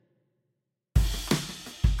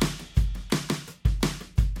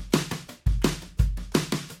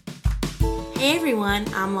Hey everyone,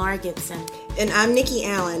 I'm Laura Gibson. And I'm Nikki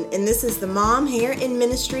Allen, and this is the Mom, Hair, and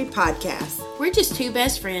Ministry podcast. We're just two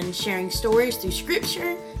best friends sharing stories through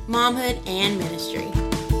scripture, momhood, and ministry.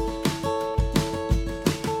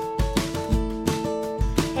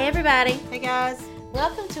 Hey everybody. Hey guys.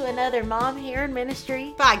 Welcome to another Mom, Hair, and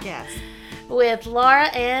Ministry Podcast. with Laura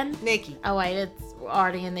and... Nikki. Oh wait, it's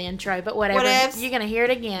already in the intro, but whatever. Whatevs. You're going to hear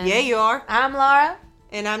it again. Yeah, you are. I'm Laura.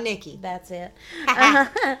 And I'm Nikki. That's it.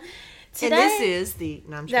 And this is the...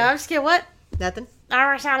 No, I'm just No, I'm just kidding. What? Nothing.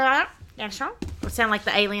 I sound like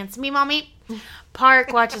the aliens. Me, mommy.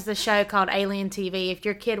 Park watches the show called Alien TV. If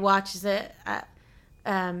your kid watches it,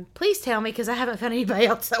 please tell me, because I haven't found anybody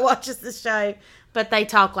else that watches the show. But they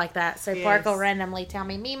talk like that, so Yes. Park will randomly tell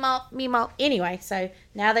me, Mimo. Anyway, so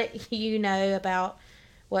now that you know about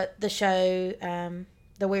what the show,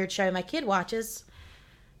 the weird show my kid watches,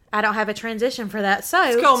 I don't have a transition for that.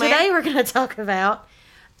 So cool, man. today we're going to talk about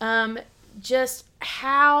just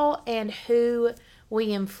how and who we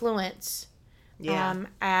influence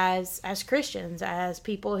as Christians, as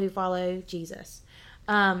people who follow Jesus.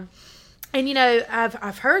 And you know,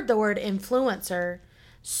 I've heard the word influencer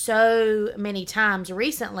so many times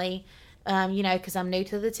recently, you know, because I'm new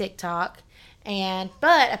to the TikTok,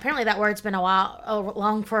 but apparently that word's been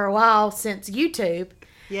along for a while since YouTube.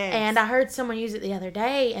 Yes. And I heard someone use it the other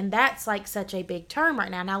day, and that's like such a big term right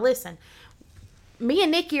now. Now listen, me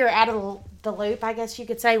and Nikki are out of the loop, I guess you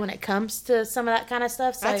could say, when it comes to some of that kind of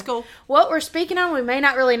stuff. So That's cool. What we're speaking on, we may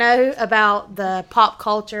not really know about the pop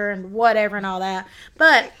culture and whatever and all that,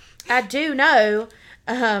 but I do know.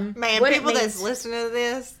 Man, what people it means. that's listening to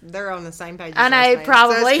this, they're on the same page. I as know, us, man.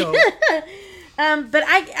 probably. So that's cool. But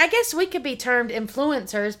I guess we could be termed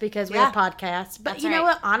influencers because we're Yeah. podcasts. But That's you know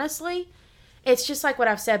right. what? Honestly, it's just like what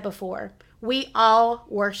I've said before. We all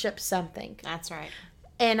worship something. That's right.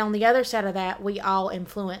 And on the other side of that, we all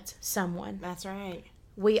influence someone. That's right.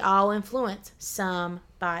 We all influence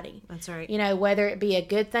somebody. That's right. You know, whether it be a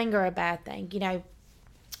good thing or a bad thing. You know,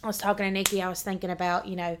 I was talking to Nikki, I was thinking about,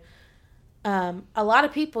 you know, a lot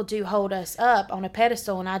of people do hold us up on a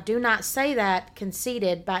pedestal, and I do not say that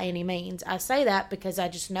conceited by any means. I say that because I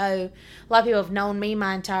just know a lot of people have known me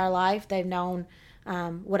my entire life. They've known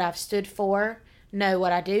what I've stood for, know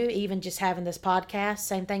what I do, even just having this podcast.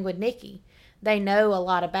 Same thing with Nikki. They know a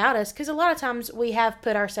lot about us because a lot of times we have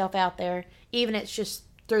put ourselves out there, even it's just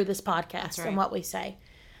through this podcast right. and what we say.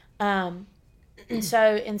 And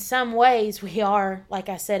so in some ways we are, like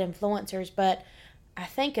I said, influencers, but I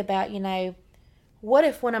think about, you know, what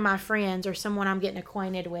if one of my friends or someone I'm getting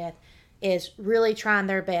acquainted with is really trying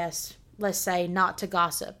their best, let's say, not to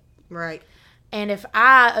gossip. Right. And if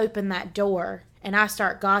I open that door and I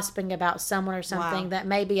start gossiping about someone or something Wow. that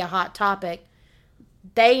may be a hot topic,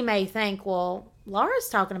 they may think, well, Laura's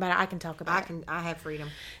talking about it, I can talk about it. I have freedom.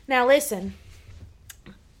 Now, listen,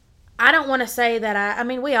 I don't want to say that I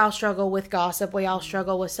mean, we all struggle with gossip. We all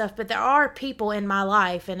struggle with stuff. But there are people in my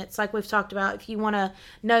life, and it's like we've talked about. If you want to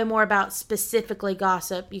know more about specifically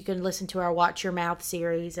gossip, you can listen to our Watch Your Mouth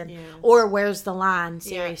series, and Yes. or Where's the Line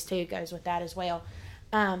series, too, goes with that as well.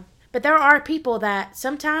 But there are people that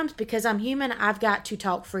sometimes, because I'm human, I've got to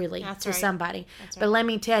talk freely That's to right. somebody. That's But right. let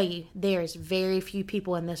me tell you, there's very few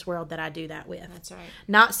people in this world that I do that with. That's right.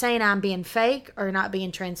 Not saying I'm being fake or not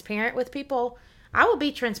being transparent with people. I will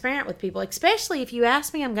be transparent with people, especially if you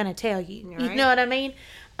ask me, I'm going to tell you. You Right. know what I mean?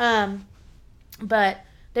 But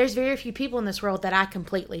there's very few people in this world that I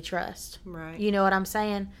completely trust. Right. You know what I'm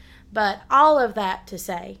saying? But all of that to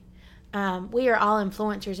say, we are all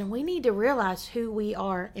influencers, and we need to realize who we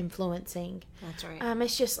are influencing. That's right.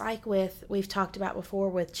 It's just like we've talked about before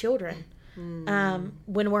with children.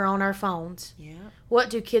 When we're on our phones, Yeah. what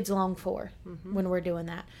do kids long for when we're doing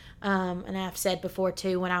that? And I've said before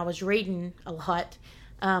too, when I was reading a lot,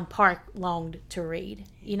 Park longed to read,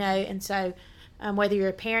 you know, and so whether you're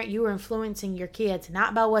a parent, you are influencing your kids,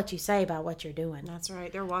 not by what you say, by what you're doing. That's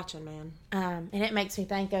right. They're watching, man. And it makes me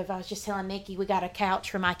think of, I was just telling Nikki, we got a couch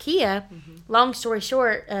from IKEA. Long story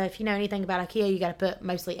short, if you know anything about IKEA, you got to put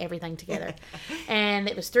mostly everything together. And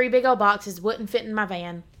it was 3 big old boxes, wouldn't fit in my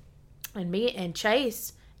van. And me and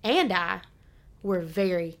Chase and I were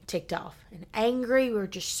very ticked off and angry. We were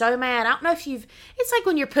just so mad. I don't know if it's like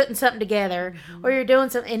when you're putting something together or you're doing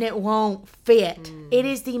something and it won't fit. It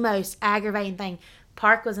is the most aggravating thing.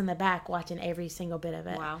 Park was in the back watching every single bit of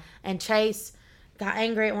it. Wow. And Chase got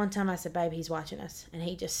angry at one time. I said, babe, he's watching us. And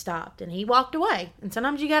he just stopped and he walked away. And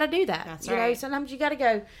sometimes you got to do that. That's you know, right. sometimes you got to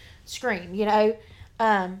go scream, you know.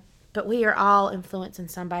 But we are all influencing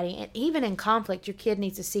somebody. And even in conflict, your kid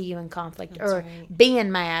needs to see you in conflict That's or right.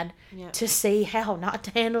 being mad Yeah. to see how not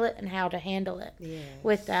to handle it and how to handle it Yes.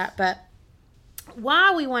 with that. But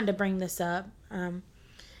why we wanted to bring this up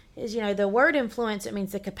is, the word influence, it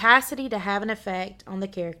means the capacity to have an effect on the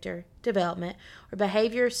character, development, or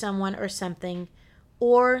behavior of someone or something,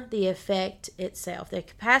 or the effect itself. The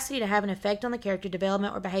capacity to have an effect on the character,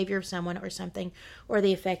 development, or behavior of someone or something, or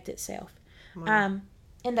the effect itself. Wow.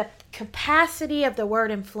 And the capacity of the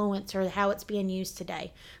word influencer, how it's being used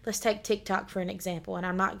today. Let's take TikTok for an example, and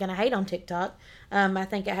I'm not going to hate on TikTok. I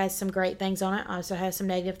think it has some great things on it. Also has some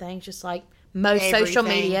negative things, just like most social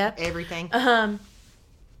media. Everything.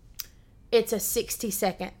 It's a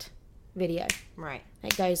 60-second video. Right.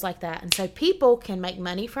 It goes like that. And so people can make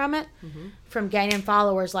money from it, from gaining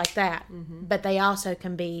followers like that. But they also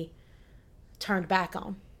can be turned back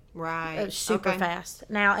on. Right. Super fast.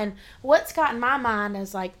 Now, and what's got in my mind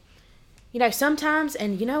is like, sometimes,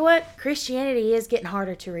 and you know what? Christianity is getting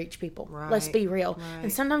harder to reach people. Right. Let's be real. Right.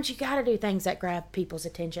 And sometimes you got to do things that grab people's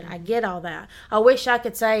attention. I get all that. I wish I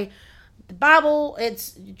could say, the Bible,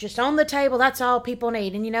 it's just on the table. That's all people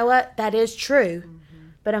need. And you know what? That is true.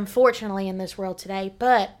 But unfortunately in this world today.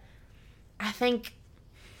 But I think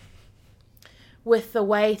with the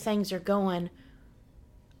way things are going,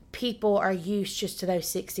 people are used just to those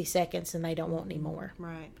 60 seconds and they don't want any more.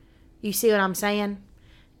 Right. You see what I'm saying?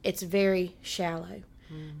 It's very shallow.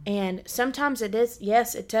 And sometimes it is,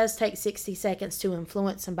 yes, it does take 60 seconds to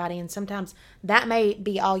influence somebody. And sometimes that may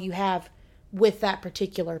be all you have with that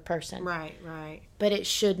particular person. Right, right. But it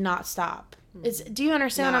should not stop. Do you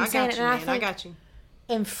understand what I'm saying? I got you.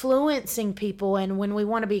 Influencing people, and when we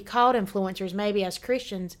want to be called influencers, maybe as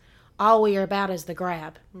Christians, all we are about is the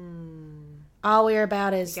grab. All we are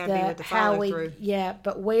about is the how we,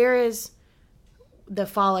 but where is the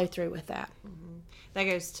follow through with that? That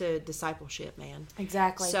goes to discipleship, man.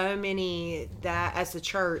 Exactly. So many that as the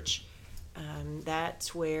church,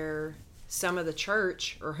 that's where some of the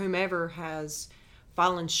church or whomever has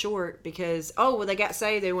fallen short because, they got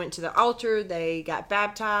saved, they went to the altar, they got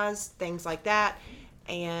baptized, things like that.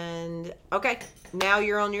 And okay, now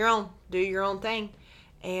you're on your own. Do your own thing.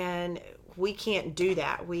 And we can't do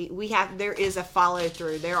that. There is a follow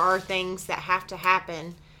through. There are things that have to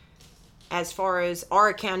happen as far as our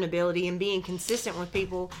accountability and being consistent with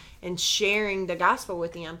people and sharing the gospel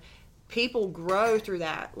with them. People grow through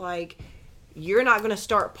that. Like, you're not going to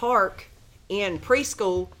start Park in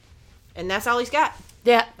preschool and that's all he's got.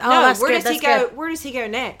 Yeah. Where does he go? Where does he go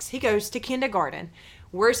next? He goes to kindergarten.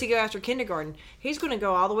 Where does he go after kindergarten? He's going to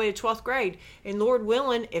go all the way to 12th grade. And Lord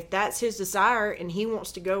willing, if that's his desire and he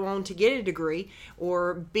wants to go on to get a degree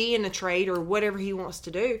or be in a trade or whatever he wants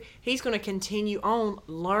to do, he's going to continue on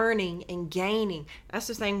learning and gaining. That's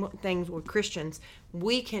the same thing with Christians.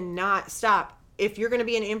 We cannot stop. If you're going to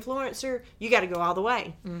be an influencer, you got to go all the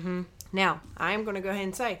way. Now, I am going to go ahead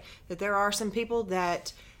and say that there are some people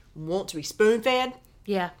that want to be spoon-fed.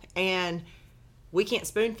 Yeah. And we can't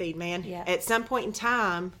spoon feed, man. Yeah. At some point in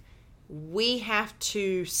time, we have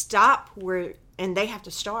to stop and they have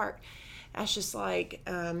to start. That's just like,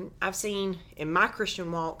 I've seen in my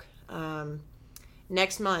Christian walk,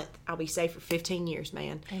 next month, I'll be saved for 15 years,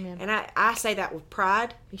 man. Amen. And I say that with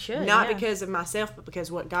pride. You should. Not because of myself, but because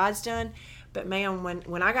of what God's done. But man,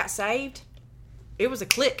 when I got saved, it was a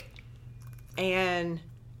click. And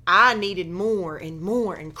I needed more and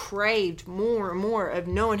more and craved more and more of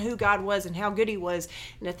knowing who God was and how good he was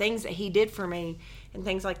and the things that he did for me and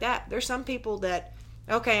things like that. There's some people that,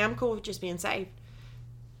 okay, I'm cool with just being saved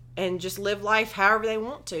and just live life however they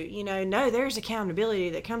want to. No, there's accountability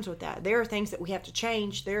that comes with that. There are things that we have to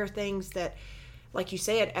change. There are things that, like you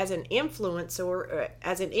said, as an influencer,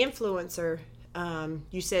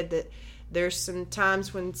 you said that there's some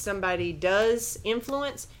times when somebody does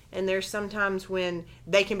influence and there's sometimes when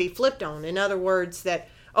they can be flipped on. In other words, that,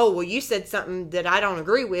 you said something that I don't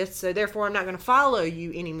agree with, so therefore I'm not going to follow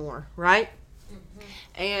you anymore, right?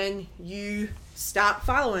 And you stop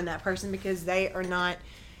following that person because they are not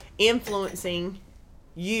influencing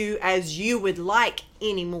you as you would like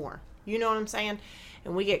anymore. You know what I'm saying?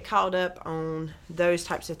 And we get caught up on those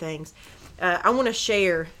types of things. I want to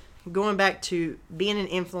share, going back to being an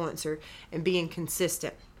influencer and being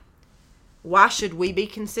consistent. Why should we be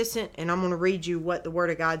consistent? And I'm going to read you what the Word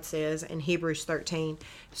of God says in Hebrews 13,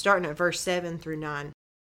 starting at verse 7 through 9.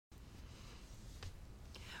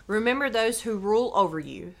 Remember those who rule over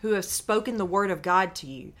you, who have spoken the word of God to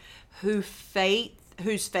you, whose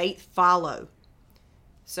faith follow.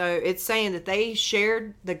 So it's saying that they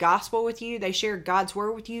shared the gospel with you, they shared God's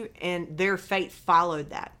word with you, and their faith followed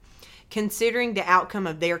that. Considering the outcome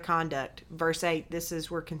of their conduct. Verse 8, this is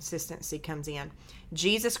where consistency comes in.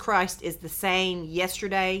 Jesus Christ is the same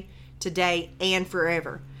yesterday, today, and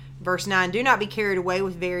forever. Verse 9, do not be carried away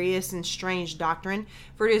with various and strange doctrine,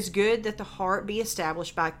 for it is good that the heart be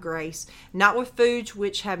established by grace, not with foods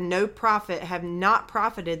which have no profit, have not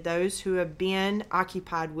profited those who have been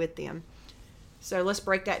occupied with them. So let's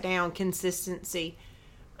break that down. Consistency.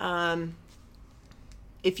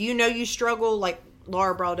 If you know you struggle, like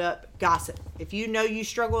Laura brought up, gossip. If you know you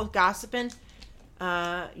struggle with gossiping,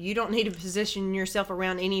 you don't need to position yourself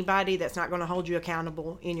around anybody that's not going to hold you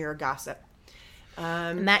accountable in your gossip.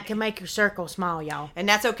 And that can make your circle small, y'all. And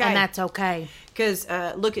that's okay. And that's okay. Because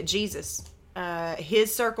look at Jesus.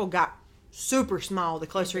 His circle got super small the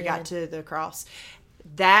closer he got to the cross.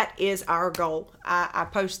 That is our goal. I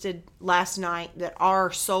posted last night that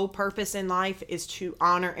our sole purpose in life is to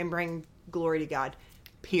honor and bring glory to God.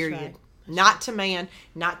 Period. That's right. Not to man,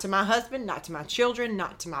 not to my husband, not to my children,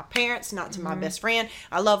 not to my parents, not to my best friend.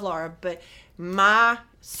 I love Laura, but my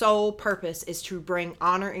sole purpose is to bring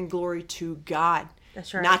honor and glory to God.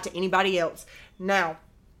 That's right. Not to anybody else. Now,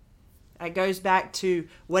 it goes back to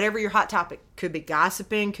whatever your hot topic. Could be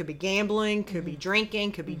gossiping, could be gambling, could be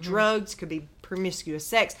drinking, could be drugs, could be promiscuous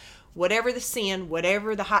sex. Whatever the sin,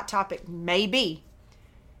 whatever the hot topic may be,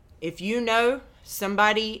 if you know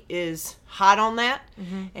somebody is hot on that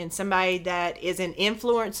and somebody that is an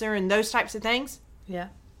influencer and those types of things, Yeah.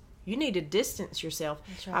 you need to distance yourself.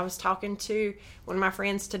 That's right. I was talking to one of my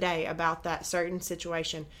friends today about that certain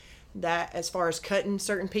situation, that as far as cutting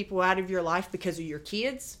certain people out of your life because of your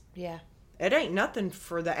kids, Yeah. it ain't nothing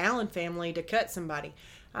for the Allen family to cut somebody.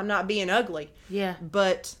 I'm not being ugly. Yeah.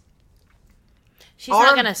 But She's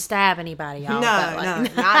not going to stab anybody, y'all. no,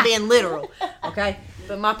 not being literal. Okay?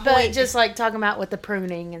 But my point... But just like talking about with the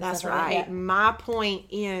pruning and That's stuff like right. that. My point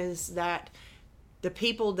is that the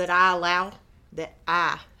people that I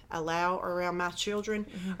allow around my children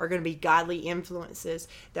are going to be godly influences.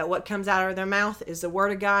 That what comes out of their mouth is the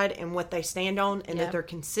word of God and what they stand on, and that they're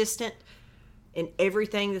consistent in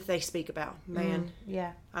everything that they speak about. Man,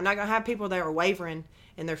 Yeah. I'm not going to have people that are wavering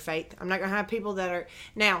in their faith. I'm not going to have people that are...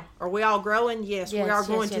 Now, are we all growing? Yes. We are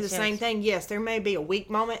going to the same thing. Yes, there may be a weak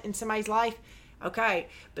moment in somebody's life. Okay,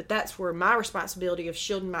 but that's where my responsibility of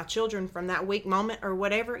shielding my children from that weak moment or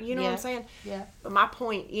whatever, you know what I'm saying? Yeah. But my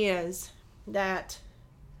point is that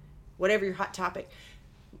whatever your hot topic,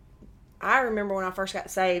 I remember when I first got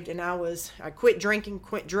saved and I quit drinking,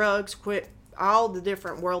 quit drugs, quit all the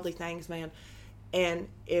different worldly things, man. And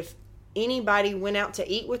if anybody went out to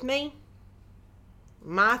eat with me,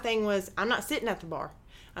 my thing was, I'm not sitting at the bar.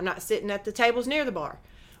 I'm not sitting at the tables near the bar.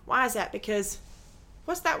 Why is that? Because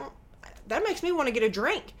what's that? That makes me want to get a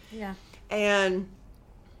drink. Yeah. And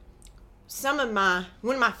one of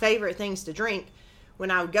my favorite things to drink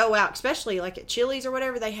when I would go out, especially like at Chili's or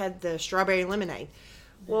whatever, they had the strawberry lemonade.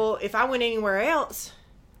 Well, if I went anywhere else,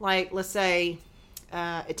 like let's say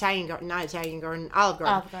Olive Garden,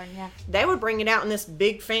 yeah. they would bring it out in this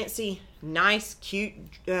big, fancy, nice, cute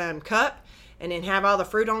cup, and then have all the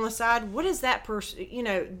fruit on the side. What is that?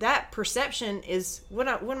 That perception is what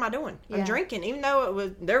am I doing? Yeah. I'm drinking, even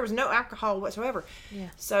though there was no alcohol whatsoever. Yeah.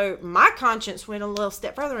 So my conscience went a little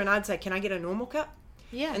step further, and I'd say, "Can I get a normal cup?"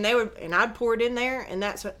 Yeah. And I'd pour it in there, and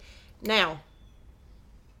that's what. Now,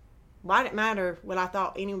 why did it matter what I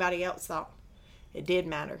thought anybody else thought? It did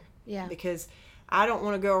matter. Yeah. Because I don't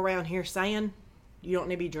want to go around here saying you don't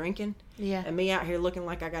need to be drinking. Yeah. And me out here looking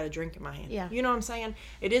like I got a drink in my hand. Yeah. You know what I'm saying?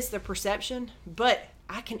 It is the perception, but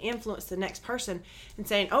I can influence the next person and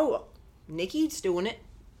saying, "Oh, Nikki's doing it.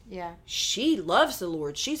 Yeah. She loves the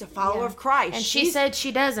Lord. She's a follower of Christ." And she said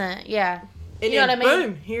she doesn't. Yeah. And you know then, what I mean?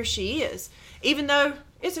 boom, here she is. Even though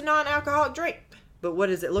it's a non-alcoholic drink. But what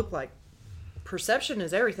does it look like? Perception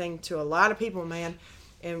is everything to a lot of people, man.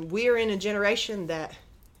 And we're in a generation that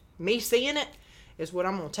me seeing it is what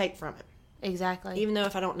I'm going to take from it. Exactly. Even though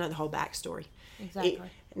if I don't know the whole backstory. Exactly.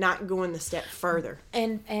 Not going the step further.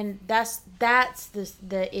 And that's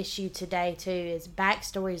the issue today too, is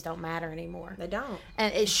backstories don't matter anymore. They don't.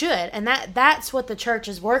 And it should. And that's what the church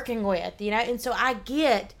is working with, you know. And so I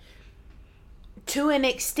get to an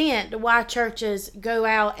extent why churches go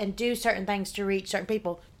out and do certain things to reach certain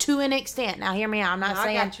people. To an extent. Now hear me out. I'm not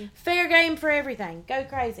I got saying you. fair game for everything. Go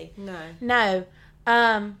crazy. No.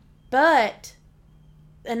 But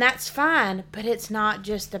and that's fine, but it's not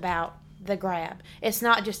just about the grab. It's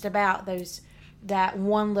not just about that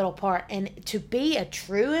one little part. And to be a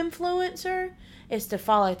true influencer is to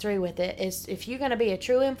follow through with it. If you're going to be a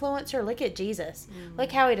true influencer, look at Jesus. Mm-hmm.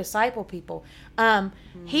 Look how he discipled people.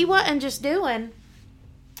 He wasn't just doing,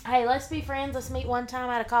 hey, let's be friends. Let's meet one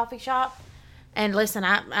time at a coffee shop. And listen,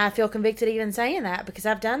 I feel convicted even saying that because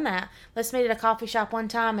I've done that. Let's meet at a coffee shop one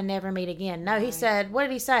time and never meet again. No, he said, what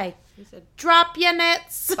did he say? He said, drop your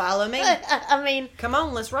nets. follow me. I mean, Come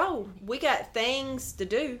on, let's roll. We got things to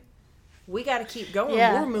do. We got to keep going.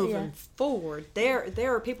 Yeah, We're moving forward.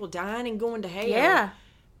 There are people dying and going to hell. yeah.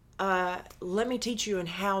 Let me teach you in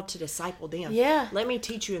how to disciple them. Yeah. Let me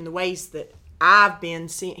teach you in the ways that I've been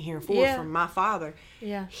sent here for Yeah. from my father.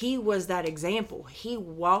 Yeah. He was that example. He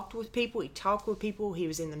walked with people. He talked with people. He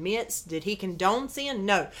was in the midst. Did he condone sin?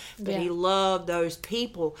 No. But he loved those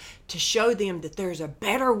people to show them that there's a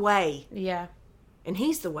better way. Yeah. And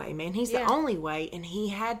he's the way, man. He's the only way. And he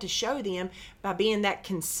had to show them by being that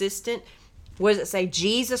consistent. What does it say?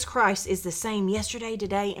 Jesus Christ is the same yesterday,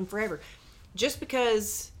 today, and forever. Just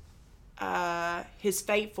because his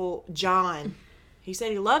faithful John, he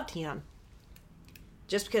said he loved him.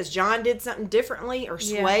 Just because John did something differently or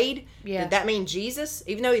swayed, did that mean Jesus?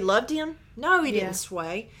 Even though he loved him? No, he didn't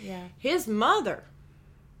sway. Yeah. His mother,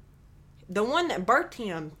 the one that birthed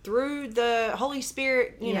him through the Holy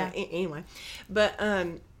Spirit, you know, anyway. But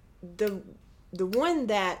the one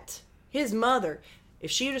that, his mother,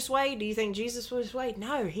 if she would have swayed, do you think Jesus would have swayed?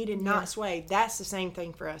 No, he did not sway. That's the same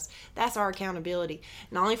thing for us. That's our accountability.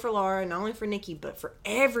 Not only for Laura, not only for Nikki, but for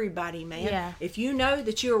everybody, man. Yeah. If you know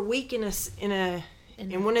that you are weak in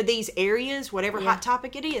one of these areas, whatever hot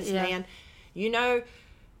topic it is, man, you know,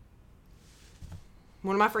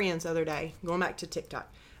 one of my friends the other day, going back to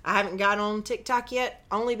TikTok, I haven't got on TikTok yet,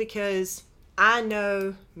 only because I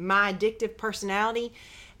know my addictive personality,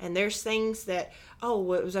 and there's things that,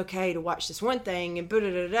 well, it was okay to watch this one thing, and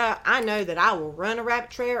I know that I will run a rabbit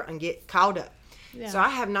trail and get caught up. Yeah. So I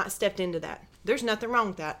have not stepped into that. There's nothing wrong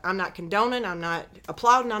with that. I'm not condoning, I'm not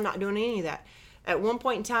applauding, I'm not doing any of that. At one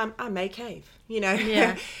point in time, I may cave, you know.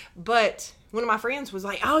 Yeah. But one of my friends was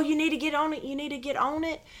like, oh, you need to get on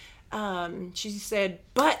it, she said,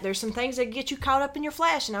 but there's some things that get you caught up in your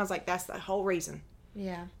flesh. And I was like, that's the whole reason.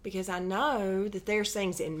 Yeah. Because I know that there's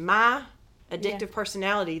things in my addictive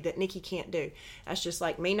personality that Nikki can't do. That's just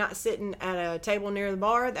like me not sitting at a table near the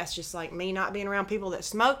bar. That's just like me not being around people that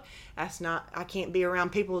smoke. I can't be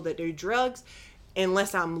around people that do drugs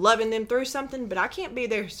unless I'm loving them through something. But I can't be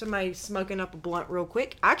there, somebody smoking up a blunt real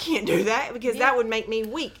quick. I can't do that because that would make me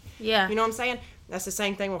weak. Yeah. You know what I'm saying? That's the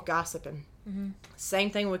same thing with gossiping. Mm-hmm. Same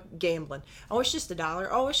thing with gambling. Oh, it's just $1.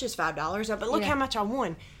 Oh, it's just $5. But look how much I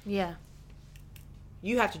won. Yeah.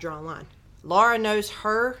 You have to draw a line. Laura knows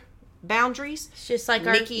her boundaries. It's just like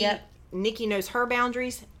Nikki knows her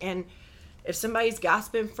boundaries. And if somebody's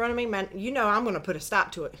gossiping in front of me, man, you know I'm going to put a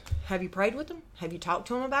stop to it. Have you prayed with them? Have you talked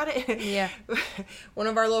to them about it? Yeah. One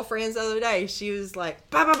of our little friends the other day, she was like,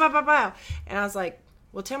 bow, bow, bow, bow, bow. And I was like,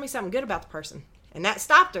 well, tell me something good about the person. And that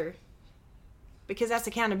stopped her because that's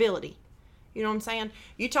accountability. You know what I'm saying?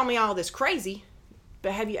 You told me all this crazy,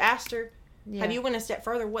 but have you asked her? Yeah. Have you went a step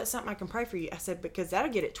further? What's something I can pray for you? I said, because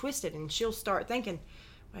that'll get it twisted, and she'll start thinking,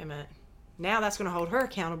 wait a minute. Now that's going to hold her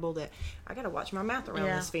accountable that I got to watch my mouth around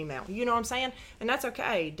this female. You know what I'm saying? And that's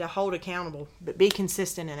okay to hold accountable, but be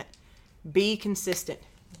consistent in it. Be consistent.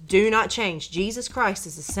 Do not change. Jesus Christ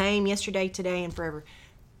is the same yesterday, today, and forever.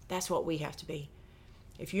 That's what we have to be.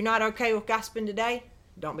 If you're not okay with gossiping today,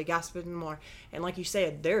 don't be gossiping more. And like you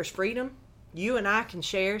said, there's freedom. You and I can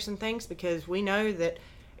share some things because we know that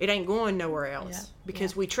it ain't going nowhere else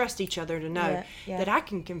because we trust each other to know that I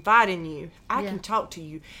can confide in you. I can talk to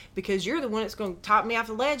you because you're the one that's going to talk me off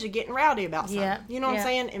the ledge of getting rowdy about something. You know what I'm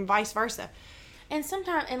saying? And vice versa. And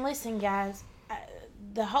sometimes, and listen, guys,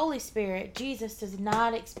 the Holy Spirit, Jesus, does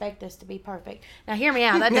not expect us to be perfect. Now, hear me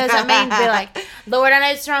out. That doesn't mean to be like, Lord, I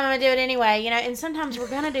know it's wrong, I'm going to do it anyway. You know, and sometimes we're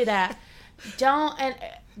going to do that.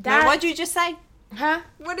 Now, what'd you just say? Huh?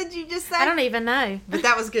 What did you just say? I don't even know. But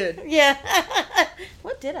that was good. Yeah.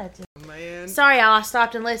 What did I do? Man. Sorry, y'all. I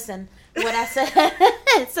stopped and listened. What I said.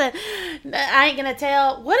 I ain't going to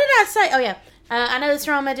tell. What did I say? Oh, yeah. I know this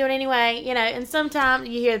wrong. I'm going to do it anyway. You know, and sometimes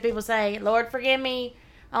you hear people say, Lord, forgive me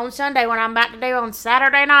on Sunday when I'm about to do on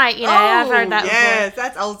Saturday night. You know, I've heard that before. Yes,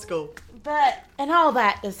 that's old school. But, and all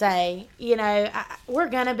that to say, you know, we're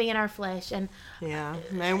going to be in our flesh. And yeah,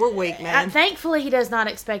 man, we're weak, man. Thankfully, he does not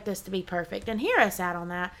expect us to be perfect. And hear us out on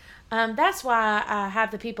that. That's why I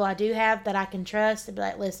have the people I do have that I can trust to be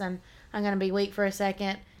like, listen, I'm going to be weak for a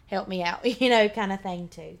second. Help me out, you know, kind of thing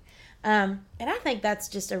too. And I think that's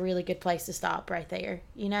just a really good place to stop right there.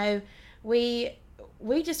 You know,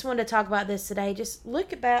 we just wanted to talk about this today. Just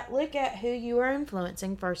look at who you are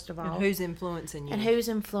influencing, first of all. And who's influencing you. And who's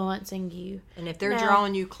influencing you. And if they're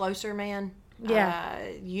drawing you closer, man,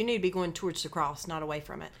 you need to be going towards the cross, not away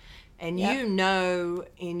from it. And you know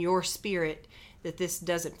in your spirit that this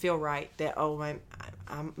doesn't feel right, that, I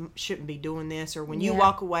shouldn't be doing this. Or when you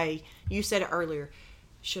walk away, you said it earlier,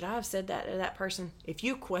 should I have said that to that person? If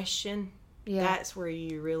you question Yeah. That's where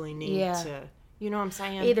you really need Yeah. to, you know what I'm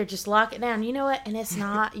saying? Either just lock it down. You know what? And it's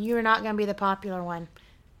not, you're not going to be the popular one.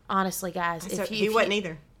 Honestly, guys. So he wasn't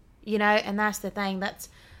either. You know, and that's the thing. That's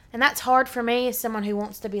hard for me as someone who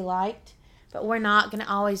wants to be liked. But we're not going to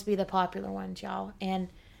always be the popular ones, y'all. And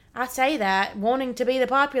I say that, wanting to be the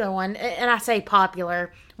popular one. And I say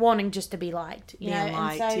popular, wanting just to be liked. You know?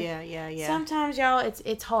 Liked. And so Yeah. sometimes, y'all,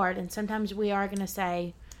 it's hard. And sometimes we are going to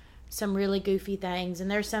say some really goofy things.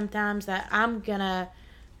 And there's sometimes that I'm going to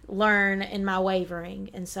learn in my wavering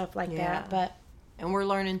and stuff like that. But and we're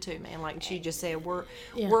learning too, man. Like she just said, we're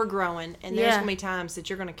growing, and there's Yeah. gonna be times that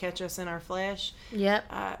you're gonna catch us in our flesh.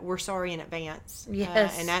 Yep. We're sorry in advance.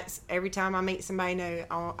 Yes. And that's every time I meet somebody new,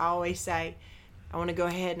 I always say, I want to go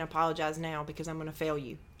ahead and apologize now because I'm gonna fail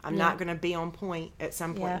you. I'm not gonna be on point at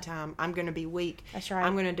some point in time. I'm gonna be weak. That's right.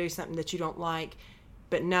 I'm gonna do something that you don't like,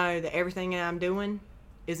 but know that everything that I'm doing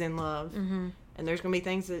is in love. Mm-hmm. And there's gonna be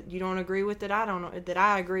things that you don't agree with that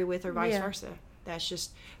I agree with, or vice versa. That's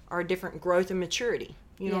just our different growth and maturity.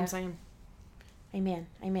 You know what I'm saying? Amen.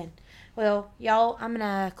 Amen. Well, y'all, I'm going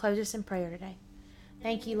to close this in prayer today.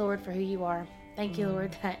 Thank you, Lord, for who you are. Thank you,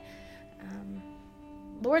 Lord,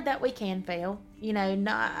 that we can fail. You know,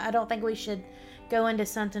 I don't think we should go into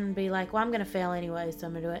something and be like, well, I'm going to fail anyway, so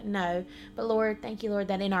I'm going to do it. No. But, Lord, thank you, Lord,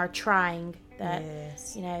 that in our trying, that,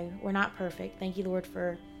 you know, we're not perfect. Thank you, Lord,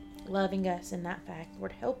 for loving us in that fact.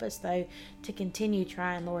 Lord, help us, though, to continue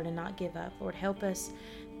trying, Lord, and not give up. Lord, help us.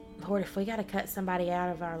 Lord, if we got to cut somebody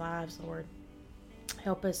out of our lives, Lord,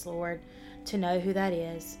 help us, Lord, to know who that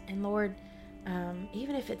is. And, Lord,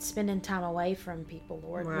 even if it's spending time away from people,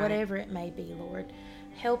 Lord, whatever it may be, Lord,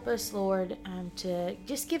 help us, Lord, to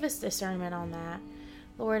just give us discernment on that.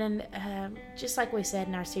 Lord, and just like we said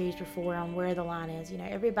in our series before on where the line is, you know,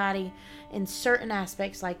 everybody in certain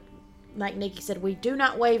aspects, like Nikki said, we do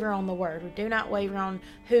not waver on the word. We do not waver on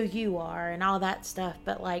who you are and all that stuff.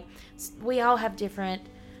 But, like, we all have different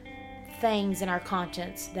things in our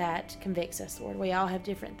conscience that convicts us, Lord. We all have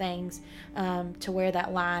different things to where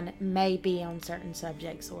that line may be on certain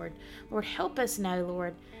subjects, Lord. Lord, help us know,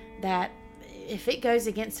 Lord, that if it goes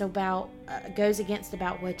against about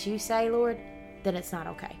what you say, Lord, then it's not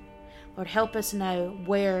okay. Lord, help us know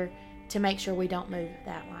where to make sure we don't move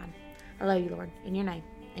that line. I love you, Lord. In your name,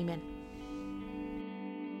 amen.